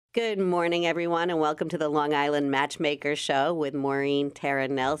Good morning, everyone, and welcome to the Long Island Matchmaker Show with Maureen Tara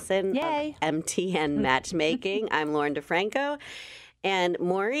Nelson Yay. of MTN Matchmaking. I'm Lauren Defranco. And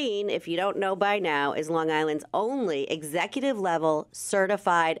Maureen, if you don't know by now, is Long Island's only executive-level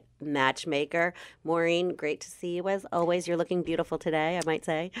certified matchmaker. Maureen, great to see you as always. You're looking beautiful today, I might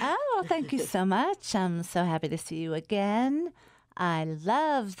say. Oh, thank you so much. I'm so happy to see you again. I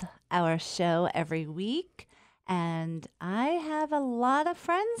love our show every week, and I have a lot of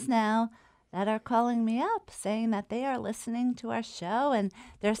friends now that are calling me up saying that they are listening to our show, and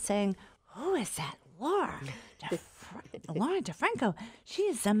they're saying, who is that Lauren Defranco? She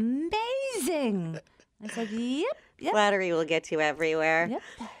is amazing. I said, yep. Flattery will get you everywhere. Yep.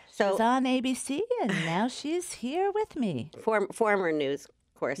 So, she's on ABC, and now she's here with me. former news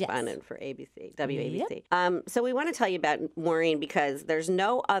correspondent for ABC, WABC. Yep. So we want to tell you about Maureen because there's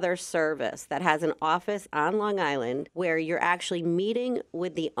no other service that has an office on Long Island where you're actually meeting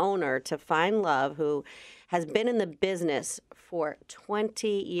with the owner to find love, who has been in the business for 20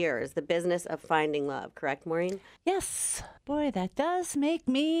 years, the business of finding love. Correct, Maureen? Yes. Boy, that does make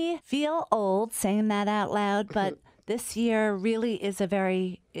me feel old saying that out loud, but this year really is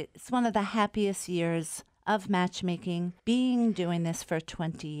it's one of the happiest years of matchmaking, doing this for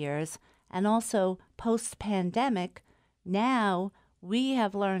 20 years, and also post-pandemic, now we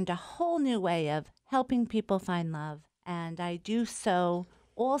have learned a whole new way of helping people find love, and I do so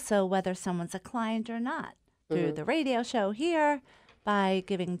also whether someone's a client or not, through the radio show here, by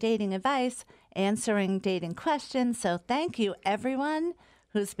giving dating advice, answering dating questions. So thank you, everyone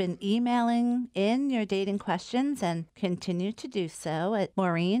who's been emailing in your dating questions, and continue to do so at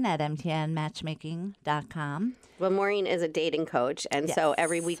Maureen at mtnmatchmaking.com. Well, Maureen is a dating coach, and so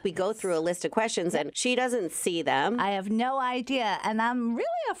every week we go through a list of questions, and she doesn't see them. I have no idea, and I'm really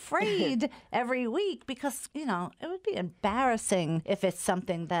afraid every week because, it would be embarrassing if it's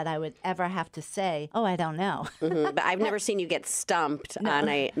something that I would ever have to say, oh, I don't know. But I've never seen you get stumped on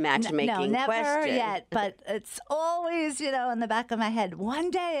a matchmaking No, never question. yet, but it's always, in the back of my head, one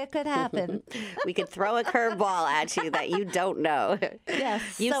day it could happen. We could throw a curveball at you that you don't know.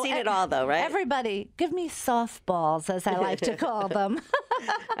 Yes. You've seen it all, though, right? Everybody, give me softballs, as I like to call them.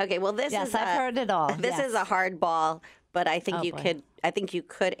 Okay, well, I've heard it all. This is a hard ball, but I think I think you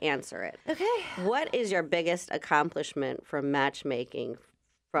could answer it. Okay. What is your biggest accomplishment from matchmaking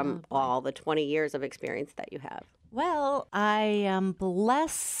from all the 20 years of experience that you have? Well, I am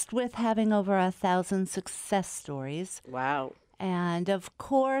blessed with having over 1,000 success stories. Wow. And of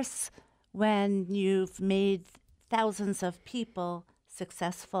course, when you've made thousands of people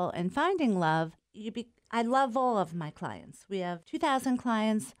successful in finding love, I love all of my clients. We have 2,000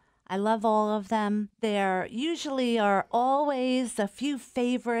 clients. I love all of them. There usually are always a few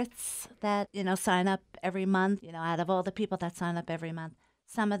favorites that, sign up every month. Out of all the people that sign up every month,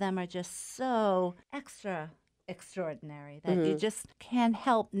 some of them are just so extraordinary that you just can't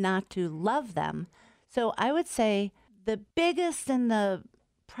help not to love them. So I would say the biggest and the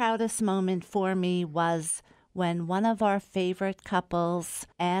proudest moment for me was when one of our favorite couples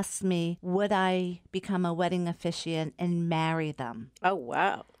asked me, would I become a wedding officiant and marry them? Oh,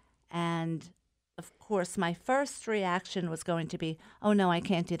 wow. And of course, my first reaction was going to be, oh, no, I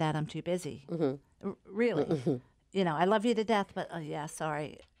can't do that. I'm too busy. Really. I love you to death, but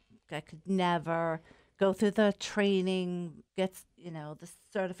sorry. I could never go through the training, get, the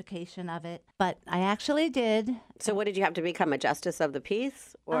certification of it. But I actually did. So what did you have to become, a justice of the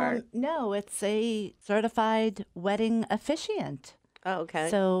peace? Or No, it's a certified wedding officiant. Oh, okay.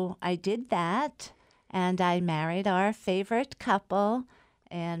 So I did that, and I married our favorite couple,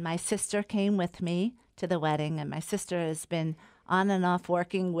 and my sister came with me to the wedding, and my sister has been on and off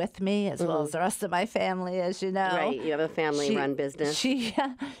working with me, as well as the rest of my family, as you know. Right, you have a family-run business. She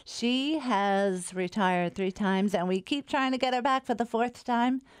has retired 3 times, and we keep trying to get her back for the 4th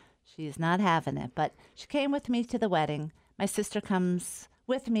time. She's not having it, but she came with me to the wedding. My sister comes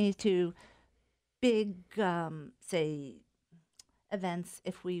with me to big, events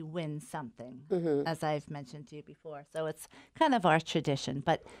if we win something, as I've mentioned to you before. So it's kind of our tradition.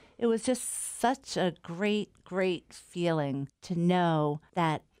 But it was just such a great, great feeling to know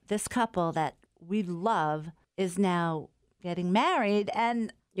that this couple that we love is now getting married.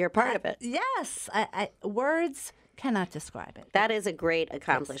 And you're part of it. Yes. Words cannot describe it. That is a great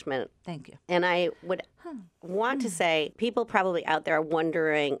accomplishment. Yes. Thank you. And I would want to say, people probably out there are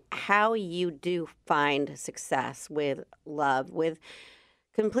wondering how you do find success with love, with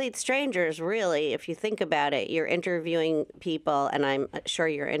complete strangers, really. If you think about it, you're interviewing people, and I'm sure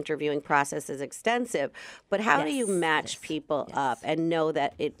your interviewing process is extensive, but how do you Yes, match people up and know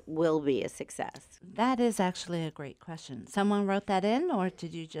that it will be a success? That is actually a great question. Someone wrote that in, or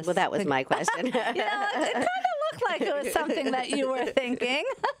did you just Well, that was think? my question. It kind of looked like it was something that you were thinking.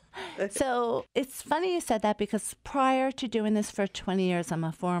 So it's funny you said that, because prior to doing this for 20 years, I'm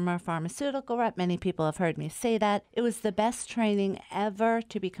a former pharmaceutical rep. Many people have heard me say that. It was the best training ever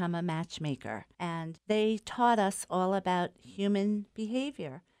to become a matchmaker. And they taught us all about human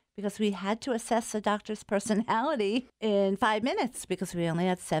behavior, because we had to assess a doctor's personality in 5 minutes because we only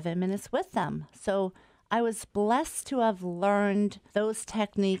had 7 minutes with them. So I was blessed to have learned those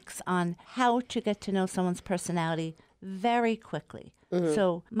techniques on how to get to know someone's personality very quickly.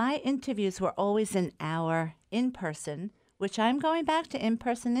 So my interviews were always an hour in person, which I'm going back to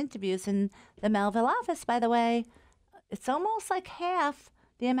in-person interviews in the Melville office, by the way. It's almost like half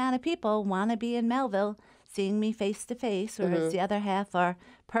the amount of people want to be in Melville seeing me face to face, whereas the other half are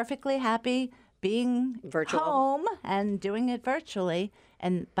perfectly happy being Virtual. home and doing it virtually.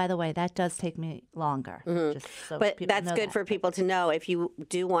 And by the way, that does take me longer. Just so But people that's know good that. for people to know. If you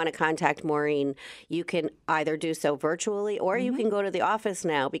do want to contact Maureen, you can either do so virtually, or you can go to the office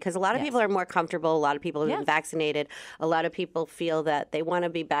now, because a lot of Yes. people are more comfortable. A lot of people have been Yes. vaccinated. A lot of people feel that they want to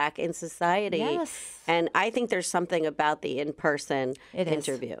be back in society. Yes. And I think there's something about the in-person It is.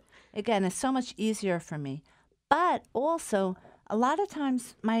 interview. Again, it's so much easier for me. But also, a lot of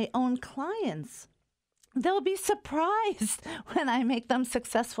times my own clients, they'll be surprised when I make them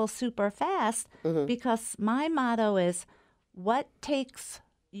successful super fast, because my motto is, what takes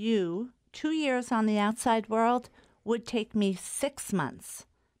you 2 years on the outside world would take me 6 months,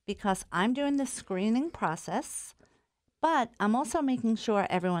 because I'm doing the screening process, but I'm also making sure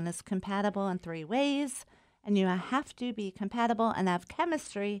everyone is compatible in 3 ways, and you have to be compatible and have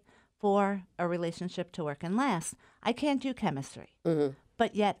chemistry for a relationship to work and last. I can't do chemistry.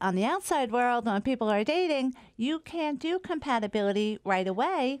 But yet on the outside world, when people are dating, you can't do compatibility right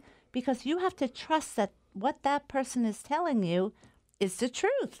away, because you have to trust that what that person is telling you is the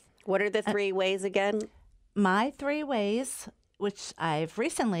truth. What are the 3 ways again? My 3 ways, which I've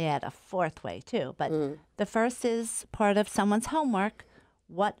recently added a 4th way too, but the first is part of someone's homework.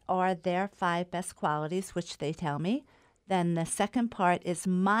 What are their 5 best qualities, which they tell me? Then the second part is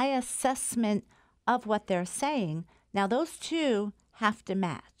my assessment of what they're saying. Now, those 2 have to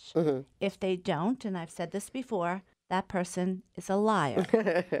match. If they don't, and I've said this before, that person is a liar,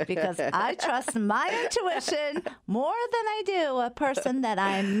 because I trust my intuition more than I do a person that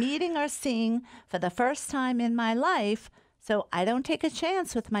I'm meeting or seeing for the first time in my life. So I don't take a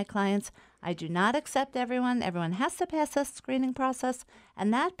chance with my clients. I do not accept everyone. Everyone has to pass a screening process,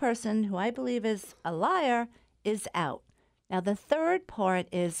 and that person who I believe is a liar is out. Now, the third part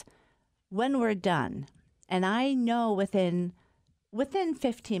is when we're done, and I know within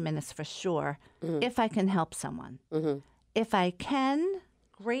 15 minutes for sure if I can help someone. If I can,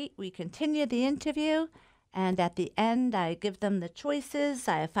 great, we continue the interview, and at the end I give them the choices.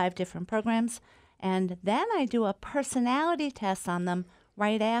 I have 5 different programs, and then I do a personality test on them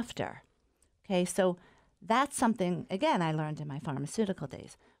right after. Okay, so that's something, again, I learned in my pharmaceutical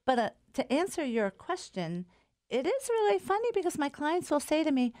days. But to answer your question, it is really funny, because my clients will say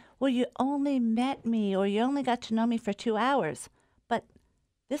to me, well, you only met me, or you only got to know me for 2 hours. But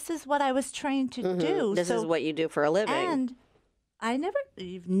this is what I was trained to do. This is what you do for a living. And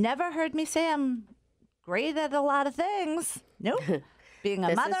you've never heard me say I'm great at a lot of things. Nope. Being a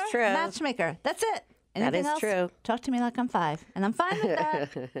This is mother, true. matchmaker. That's it. Anything is else? true. Talk to me like I'm 5, and I'm fine with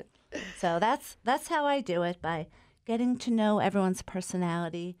that. So that's how I do it, by getting to know everyone's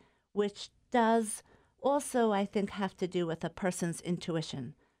personality, which does also, I think, have to do with a person's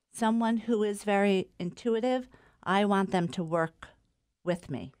intuition. Someone who is very intuitive, I want them to work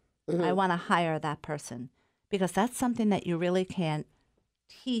with me. I want to hire that person, because that's something that you really can't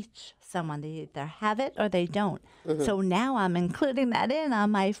teach someone. They either have it or they don't. So now I'm including that in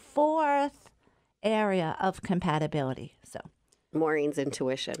on my 4th area of compatibility. So Maureen's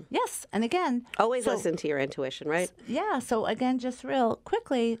intuition. yes, and again, Always listen to your intuition, right? yeah. So again, just real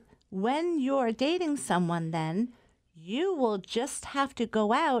quickly, when you're dating someone, then you will just have to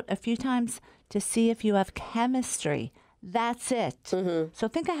go out a few times to see if you have chemistry. That's it. So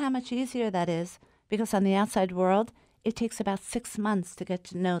think of how much easier that is, because on the outside world, it takes about 6 months to get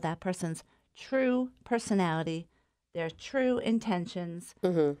to know that person's true personality, their true intentions,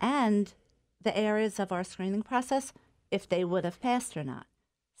 and the areas of our screening process, if they would have passed or not.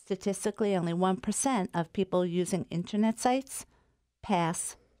 Statistically, only 1% of people using internet sites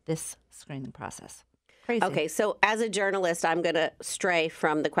pass this screening process. Crazy. Okay, so as a journalist, I'm going to stray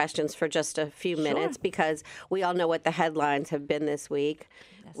from the questions for just a few minutes because we all know what the headlines have been this week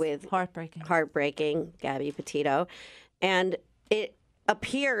with heartbreaking Gabby Petito. And it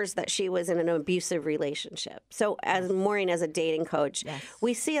appears that she was in an abusive relationship. So as Maureen, as a dating coach,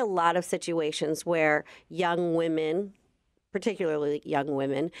 we see a lot of situations where young women, particularly young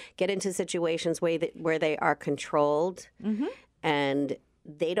women, get into situations where they are controlled and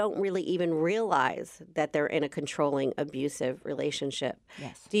they don't really even realize that they're in a controlling, abusive relationship.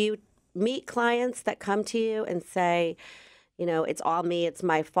 Yes. Do you meet clients that come to you and say, you know, it's all me, it's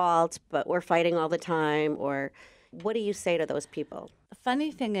my fault, but we're fighting all the time? Or what do you say to those people? The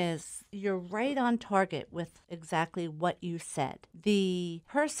funny thing is, you're right on target with exactly what you said. The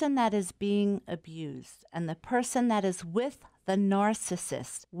person that is being abused and the person that is with the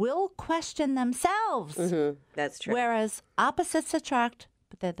narcissist will question themselves. That's true. Whereas opposites attract,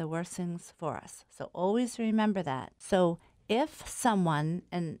 but they're the worst things for us. So always remember that. So if someone,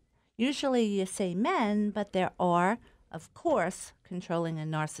 and usually you say men, but there are, of course, controlling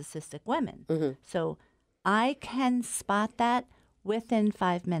and narcissistic women. So I can spot that within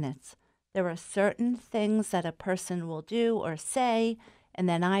 5 minutes. There are certain things that a person will do or say, and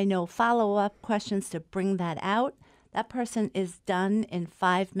then I know follow-up questions to bring that out. That person is done in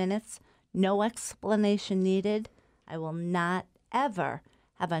 5 minutes. No explanation needed. I will not ever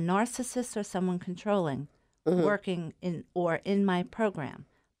have a narcissist or someone controlling working in my program.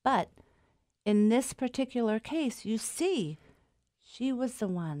 But in this particular case, you see, she was the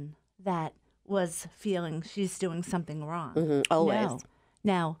one that was feeling she's doing something wrong. Always. No.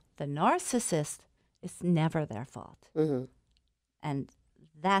 Now, the narcissist, it's never their fault. And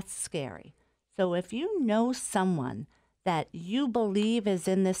that's scary. So if you know someone that you believe is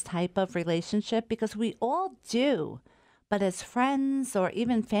in this type of relationship, because we all do, but as friends or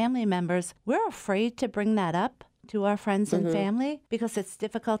even family members, we're afraid to bring that up to our friends and family because it's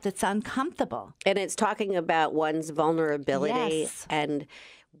difficult, it's uncomfortable. And it's talking about one's vulnerability and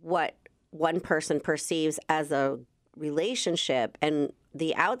what one person perceives as a relationship, and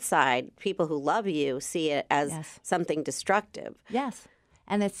the outside people who love you see it as something destructive. Yes.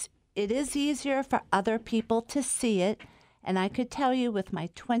 And it is easier for other people to see it. And I could tell you with my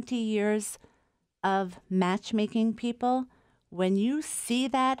 20 years of matchmaking people, when you see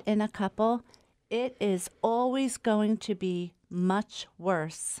that in a couple, it is always going to be much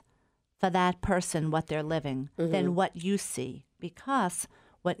worse for that person, what they're living, than what you see. Because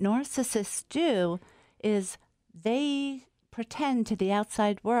what narcissists do is they pretend to the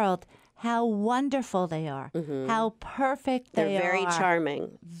outside world how wonderful they are, how perfect they are. They're very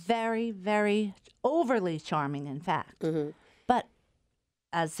charming. Very, very overly charming, in fact. But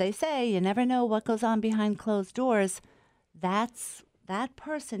as they say, you never know what goes on behind closed doors. That's that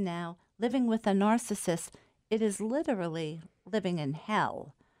person now living with a narcissist. It is literally living in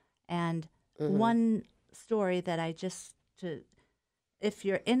hell. And one story that if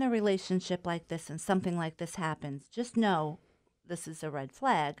you're in a relationship like this and something like this happens, just know this is a red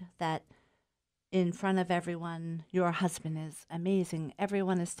flag that in front of everyone, your husband is amazing.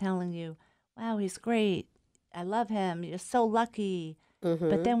 Everyone is telling you, wow, he's great. I love him. You're so lucky.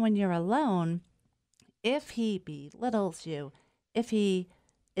 But then when you're alone, if he belittles you, if he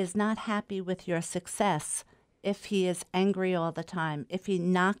is not happy with your success, if he is angry all the time, if he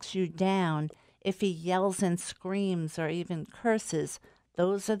knocks you down, if he yells and screams or even curses,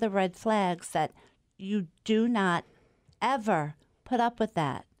 those are the red flags that you do not ever put up with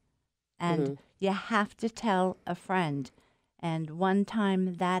that. And you have to tell a friend. And one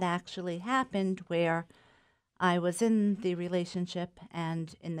time that actually happened where I was in the relationship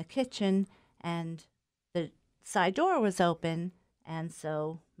and in the kitchen and the side door was open. And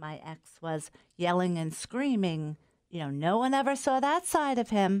so my ex was yelling and screaming. You know, no one ever saw that side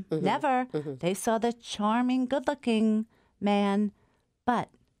of him. Never. They saw the charming, good-looking man. But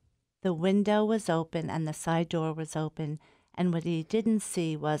the window was open and the side door was open. And what he didn't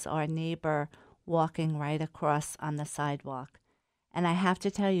see was our neighbor walking right across on the sidewalk. And I have to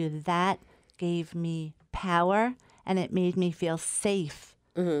tell you, that gave me power and it made me feel safe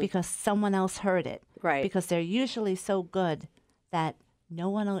because someone else heard it. Right. Because they're usually so good that no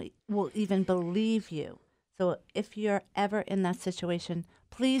one will even believe you. So if you're ever in that situation,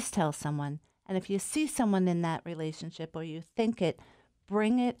 please tell someone. And if you see someone in that relationship or you think it,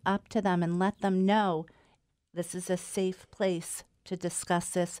 bring it up to them and let them know this is a safe place to discuss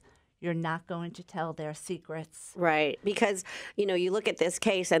this. You're not going to tell their secrets. Right. Because, you know, you look at this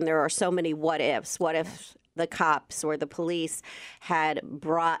case and there are so many what ifs. What if the cops or the police had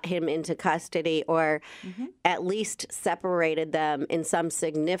brought him into custody or at least separated them in some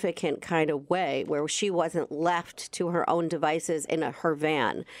significant kind of way where she wasn't left to her own devices in her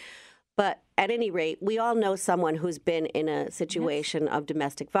van. But at any rate, we all know someone who's been in a situation of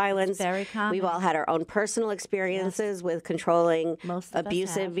domestic violence. It's very common. We've all had our own personal experiences with controlling Most of us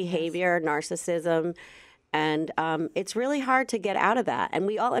abusive have, behavior, narcissism. And it's really hard to get out of that. And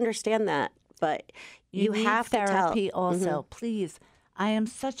we all understand that. But you need have to tell. therapy also. Please. I am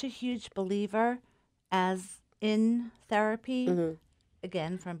such a huge believer as in therapy,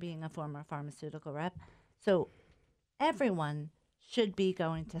 again, from being a former pharmaceutical rep. So everyone should be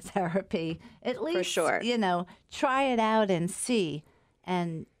going to therapy. At least, For sure. Try it out and see.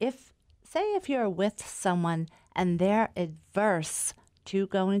 And if you're with someone and they're adverse to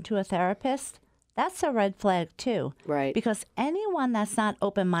going to a therapist, that's a red flag too. Right. Because anyone that's not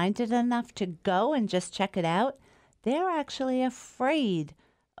open-minded enough to go and just check it out, they're actually afraid,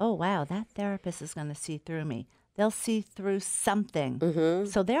 oh, wow, that therapist is going to see through me. They'll see through something.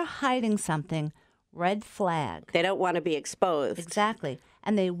 So they're hiding something. Red flag. They don't want to be exposed. Exactly.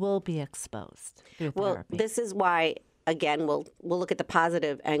 And they will be exposed through Well, therapy. this is why, again, we'll look at the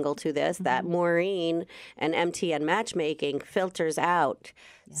positive angle to this, that Maureen and MTN Matchmaking filters out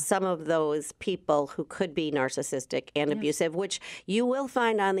some of those people who could be narcissistic and abusive, which you will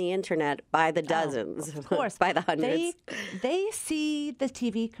find on the internet by the dozens, of course. by the hundreds. They see the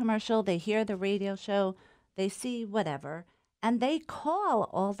TV commercial, they hear the radio show, they see whatever, and they call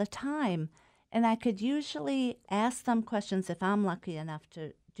all the time. And I could usually ask them questions if I'm lucky enough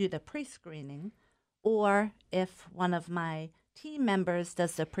to do the pre-screening, or if one of my team members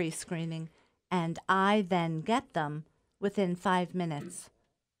does the pre-screening, and I then get them within 5 minutes.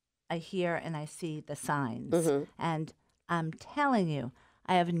 I hear and I see the signs. And I'm telling you,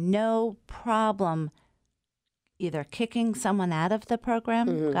 I have no problem either kicking someone out of the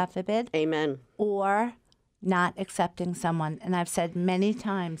program, God forbid, Amen. or not accepting someone. And I've said many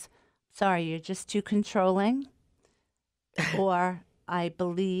times, sorry, you're just too controlling, or I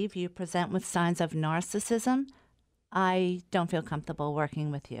believe you present with signs of narcissism. I don't feel comfortable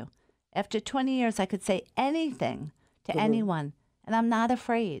working with you. After 20 years, I could say anything to anyone, and I'm not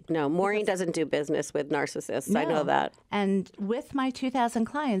afraid. No, Maureen doesn't do business with narcissists. I know that. And with my 2,000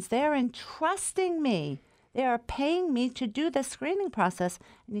 clients, they're entrusting me. They are paying me to do the screening process,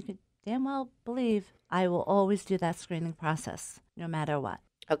 and you could damn well believe I will always do that screening process, no matter what.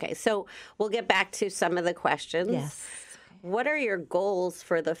 Okay, so we'll get back to some of the questions. Yes. What are your goals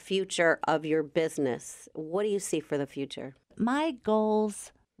for the future of your business? What do you see for the future? My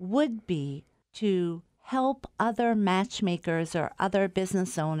goals would be to help other matchmakers or other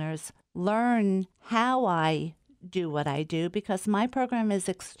business owners learn how I do what I do, because my program is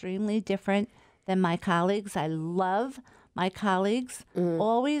extremely different than my colleagues. I love my colleagues.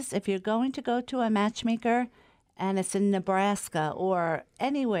 Always, if you're going to go to a matchmaker, and it's in Nebraska or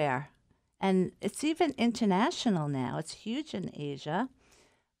anywhere, and it's even international now. It's huge in Asia.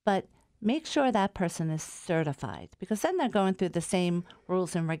 But make sure that person is certified, because then they're going through the same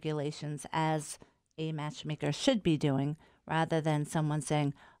rules and regulations as a matchmaker should be doing, rather than someone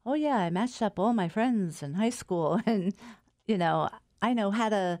saying, oh, yeah, I matched up all my friends in high school, and, I know how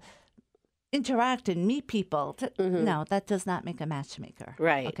to interact and meet people. No, that does not make a matchmaker.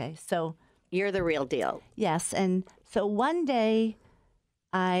 Right. Okay, so... You're the real deal. Yes. And so one day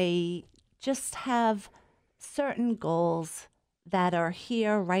I just have certain goals that are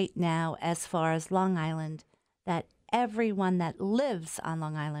here right now as far as Long Island, that everyone that lives on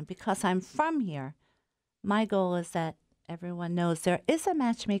Long Island, because I'm from here, my goal is that everyone knows there is a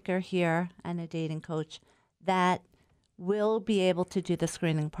matchmaker here and a dating coach that will be able to do the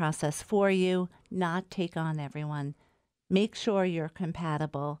screening process for you, not take on everyone. Make sure you're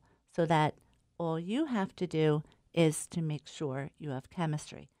compatible, so that all you have to do is to make sure you have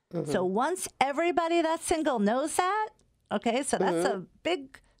chemistry. So once everybody that's single knows that, okay, so that's a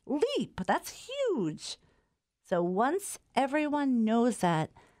big leap. That's huge. So once everyone knows that,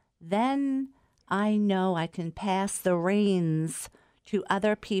 then I know I can pass the reins to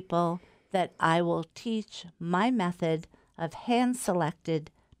other people, that I will teach my method of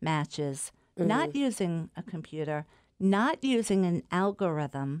hand-selected matches, not using a computer, not using an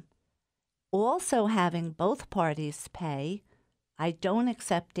algorithm, also having both parties pay. I don't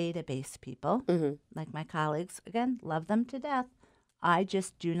accept database people, like my colleagues. Again, love them to death. I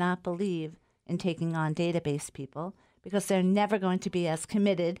just do not believe in taking on database people, because they're never going to be as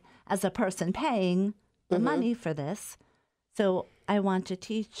committed as a person paying the money for this. So I want to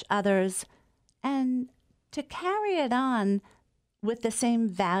teach others and to carry it on with the same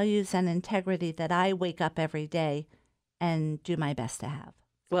values and integrity that I wake up every day and do my best to have.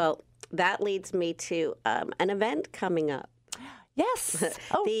 Well, that leads me to an event coming up. Yes.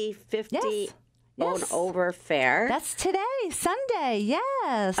 Oh, the 50 yes. on over fair. That's today, Sunday.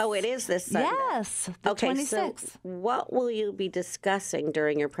 Yes. Oh, it is this Sunday. Yes. The okay, 26th. so what will you be discussing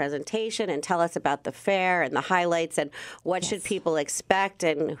during your presentation? And tell us about the fair and the highlights and what should people expect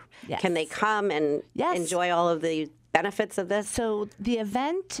and can they come and enjoy all of the benefits of this? So the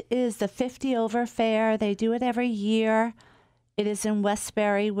event is the 50 Over Fair. They do it every year. It is in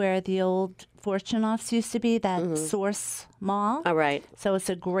Westbury where the old Fortune Offs used to be, that Source Mall. All right. So it's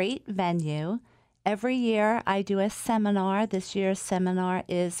a great venue. Every year I do a seminar. This year's seminar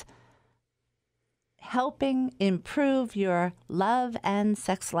is helping improve your love and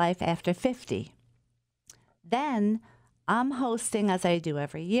sex life after 50. Then I'm hosting, as I do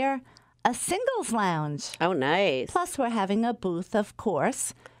every year, a singles lounge. Oh, nice. Plus we're having a booth, of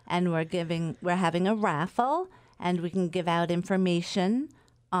course, and we're having a raffle, and we can give out information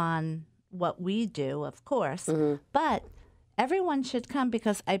on what we do, of course. But everyone should come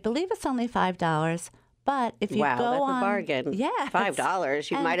because I believe it's only $5. But if you go that's on, a bargain. Yeah, $5.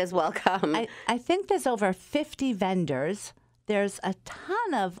 You might as well come. I think there's over 50 vendors. There's a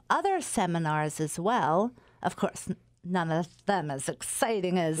ton of other seminars as well. Of course, none of them as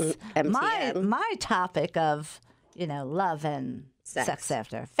exciting as MTN. my topic of, love and sex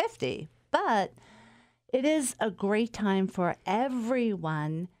after 50. But it is a great time for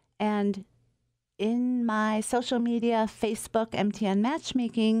everyone. And in my social media, Facebook, MTN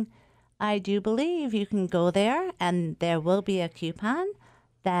Matchmaking, I do believe you can go there and there will be a coupon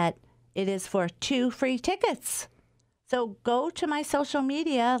that it is for 2 free tickets. So go to my social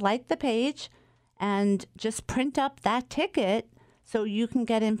media, like the page, and just print up that ticket so you can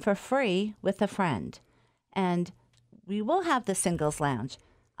get in for free with a friend. And we will have the singles lounge.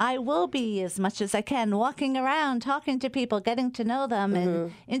 I will be, as much as I can, walking around, talking to people, getting to know them,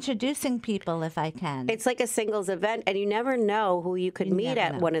 and introducing people if I can. It's like a singles event, and you never know who you could meet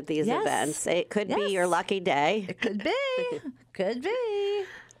at one of these events. It could be your lucky day. It could be. Could be.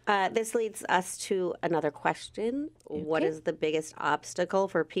 This leads us to another question. Okay. What is the biggest obstacle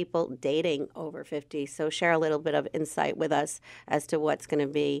for people dating over 50? So share a little bit of insight with us as to what's going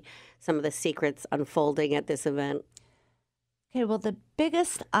to be some of the secrets unfolding at this event. Okay, well, the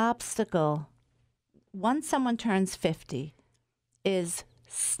biggest obstacle once someone turns 50 is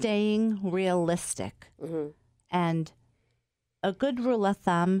staying realistic. And a good rule of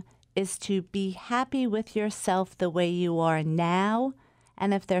thumb is to be happy with yourself the way you are now.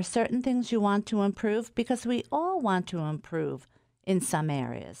 And if there are certain things you want to improve, because we all want to improve in some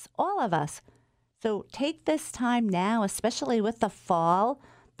areas, all of us. So take this time now, especially with the fall.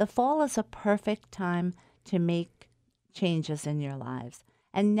 The fall is a perfect time to make changes in your lives,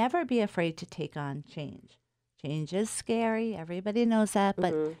 and never be afraid to take on change. Change is scary. Everybody knows that,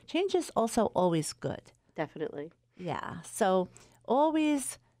 but change is also always good. Definitely. Yeah. So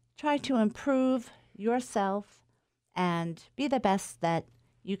always try to improve yourself and be the best that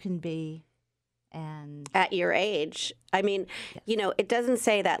you can be. And at your age, I mean, it doesn't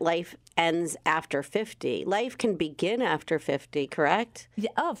say that life ends after 50. Life can begin after 50, correct?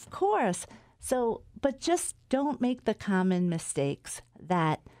 Yeah, of course. So, but just don't make the common mistakes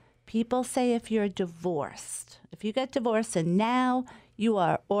that people say if you're divorced. If you get divorced and now you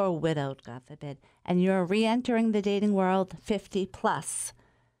are, or widowed, God forbid, and you're re-entering the dating world 50 plus,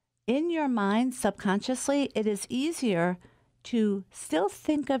 in your mind, subconsciously, it is easier to still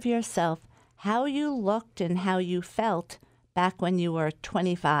think of yourself, how you looked and how you felt back when you were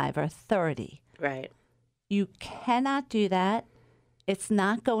 25 or 30. Right. You cannot do that. It's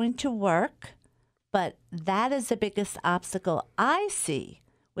not going to work, but that is the biggest obstacle I see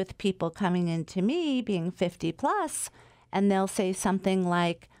with people coming into me being 50 plus, and they'll say something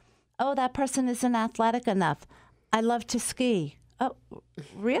like, oh, that person isn't athletic enough. I love to ski. Oh,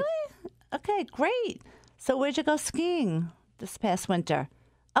 really? Okay, great. So where'd you go skiing this past winter?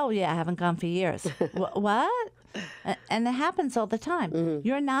 Oh, yeah, I haven't gone for years. What? And it happens all the time.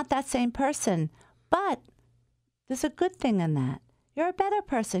 You're not that same person, but there's a good thing in that. You're a better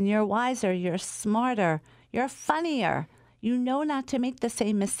person. You're wiser. You're smarter. You're funnier. You know not to make the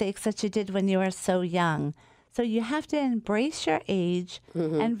same mistakes that you did when you were so young. So you have to embrace your age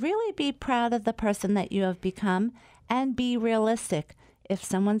and really be proud of the person that you have become and be realistic. If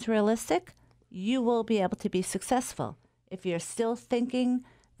someone's realistic, you will be able to be successful. If you're still thinking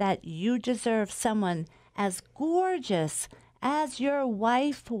that you deserve someone as gorgeous as your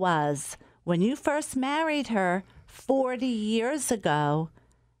wife was when you first married her 40 years ago,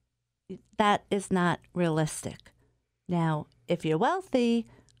 that is not realistic. Now, if you're wealthy,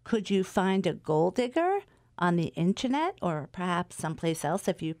 could you find a gold digger on the internet or perhaps someplace else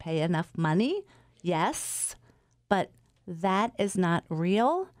if you pay enough money? Yes, but that is not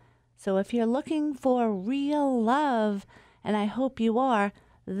real. So if you're looking for real love, and I hope you are,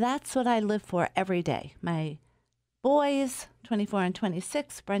 that's what I live for every day. My boys, 24 and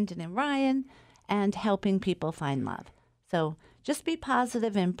 26, Brendan and Ryan, and helping people find love. So just be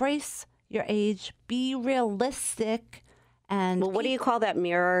positive, embrace your age, be realistic. And well, what do you call that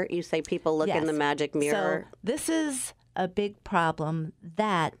mirror? You say people look in the magic mirror. So this is a big problem,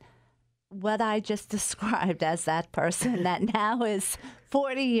 that what I just described as that person that now is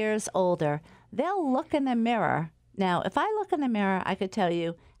 40 years older, they'll look in the mirror. Now, if I look in the mirror, I could tell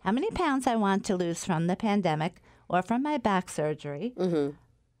you how many pounds I want to lose from the pandemic or from my back surgery. Mm-hmm.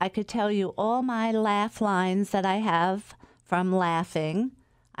 I could tell you all my laugh lines that I have from laughing.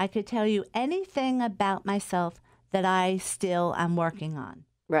 I could tell you anything about myself that I still am working on.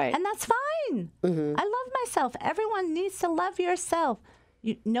 Right. And that's fine. Mm-hmm. I love myself. Everyone needs to love yourself.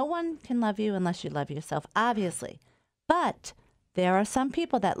 No one can love you unless you love yourself, obviously. But there are some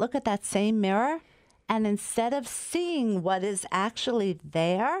people that look at that same mirror, and instead of seeing what is actually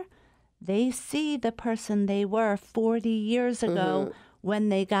there, they see the person they were 40 years ago when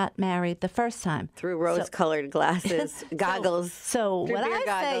they got married the first time. Through rose-colored glasses, goggles. So what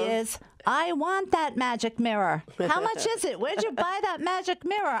I say is, I want that magic mirror. How much is it? Where'd you buy that magic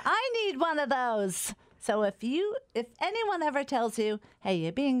mirror? I need one of those. So if anyone ever tells you, hey,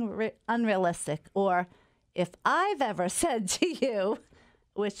 you're being unrealistic, or if I've ever said to you,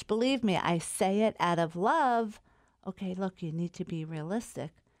 which believe me, I say it out of love, okay, look, you need to be realistic,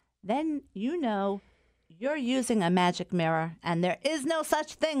 then you know you're using a magic mirror, and there is no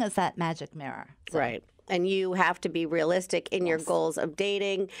such thing as that magic mirror. So. Right. And you have to be realistic in your goals of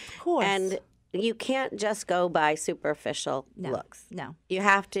dating. Of course. And you can't just go by superficial looks. No. You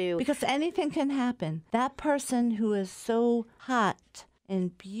have to. Because anything can happen. That person who is so hot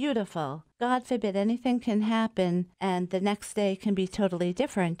and beautiful, God forbid, anything can happen, and the next day can be totally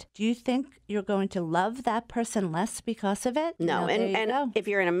different. Do you think you're going to love that person less because of it? No. And if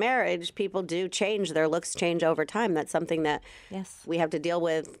you're in a marriage, people do change. Their looks change over time. That's something that we have to deal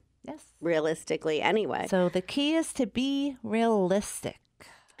with realistically anyway. So the key is to be realistic.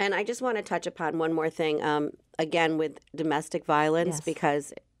 And I just want to touch upon one more thing, again, with domestic violence,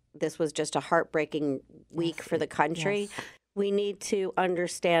 because this was just a heartbreaking week for the country. Yes. We need to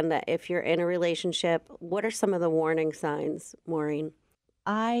understand that if you're in a relationship, what are some of the warning signs, Maureen?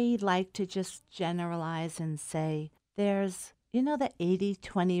 I like to just generalize and say there's, the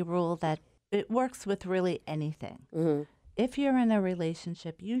 80-20 rule that it works with really anything. Mm-hmm. If you're in a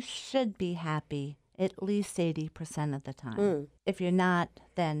relationship, you should be happy at least 80% of the time. If you're not,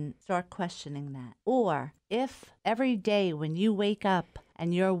 then start questioning that. Or if every day when you wake up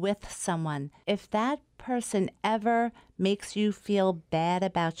and you're with someone, if that person ever makes you feel bad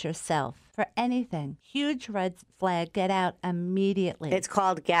about yourself for anything, huge red flag, get out immediately. It's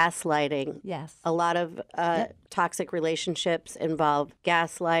called gaslighting. Yes. A lot of toxic relationships involve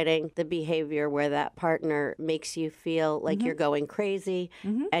gaslighting, the behavior where that partner makes you feel like you're going crazy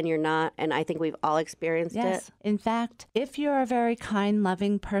and you're not. And I think we've all experienced it. In fact, if you're a very kind,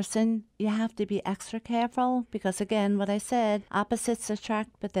 loving person, you have to be extra careful because, again, what I said, opposites attract,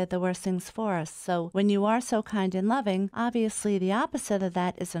 but they're the worst things for us. So when you are so kind and loving, obviously the opposite of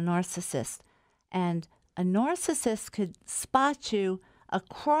that is a narcissist. And a narcissist could spot you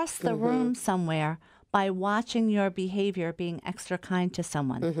across the room somewhere by watching your behavior being extra kind to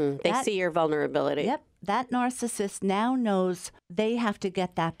someone. They see your vulnerability. Yep. That narcissist now knows they have to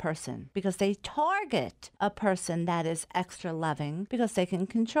get that person because they target a person that is extra loving because they can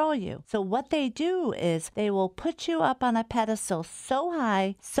control you. So what they do is they will put you up on a pedestal so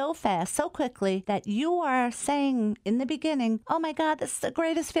high, so fast, so quickly that you are saying in the beginning, oh my God, this is the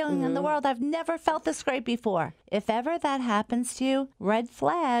greatest feeling in the world. I've never felt this great before. If ever that happens to you, red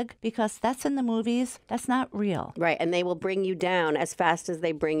flag, because that's in the movies, that's not real. Right, and they will bring you down as fast as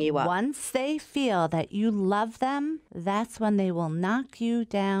they bring you up. Once they feel that you love them, that's when they will knock you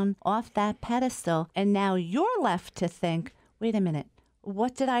down off that pedestal. And now you're left to think, wait a minute,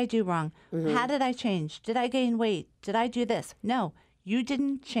 what did I do wrong? How did I change? Did I gain weight? Did I do this? No, you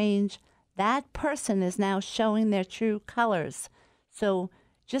didn't change. That person is now showing their true colors. So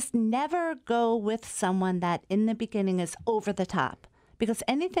just never go with someone that in the beginning is over the top because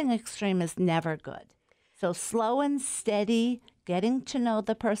anything extreme is never good. So slow and steady, getting to know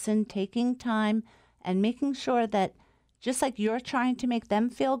the person, taking time, and making sure that just like you're trying to make them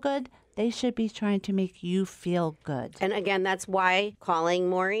feel good, They should be trying to make you feel good. And again, that's why calling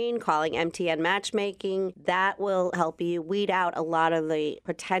Maureen, calling MTN Matchmaking, that will help you weed out a lot of the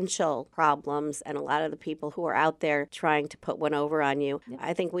potential problems and a lot of the people who are out there trying to put one over on you. Yep.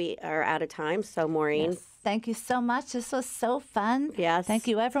 I think we are out of time. So, Maureen. Yes. Thank you so much. This was so fun. Yes. Thank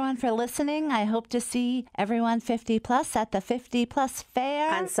you, everyone, for listening. I hope to see everyone 50 plus at the 50 plus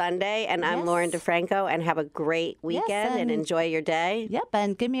fair on Sunday. And I'm Lauren Defranco. And have a great weekend and enjoy your day. Yep.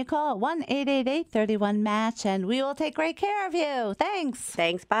 And give me a call at 1-888-31-MATCH, and we will take great care of you. Thanks.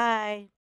 Thanks. Bye.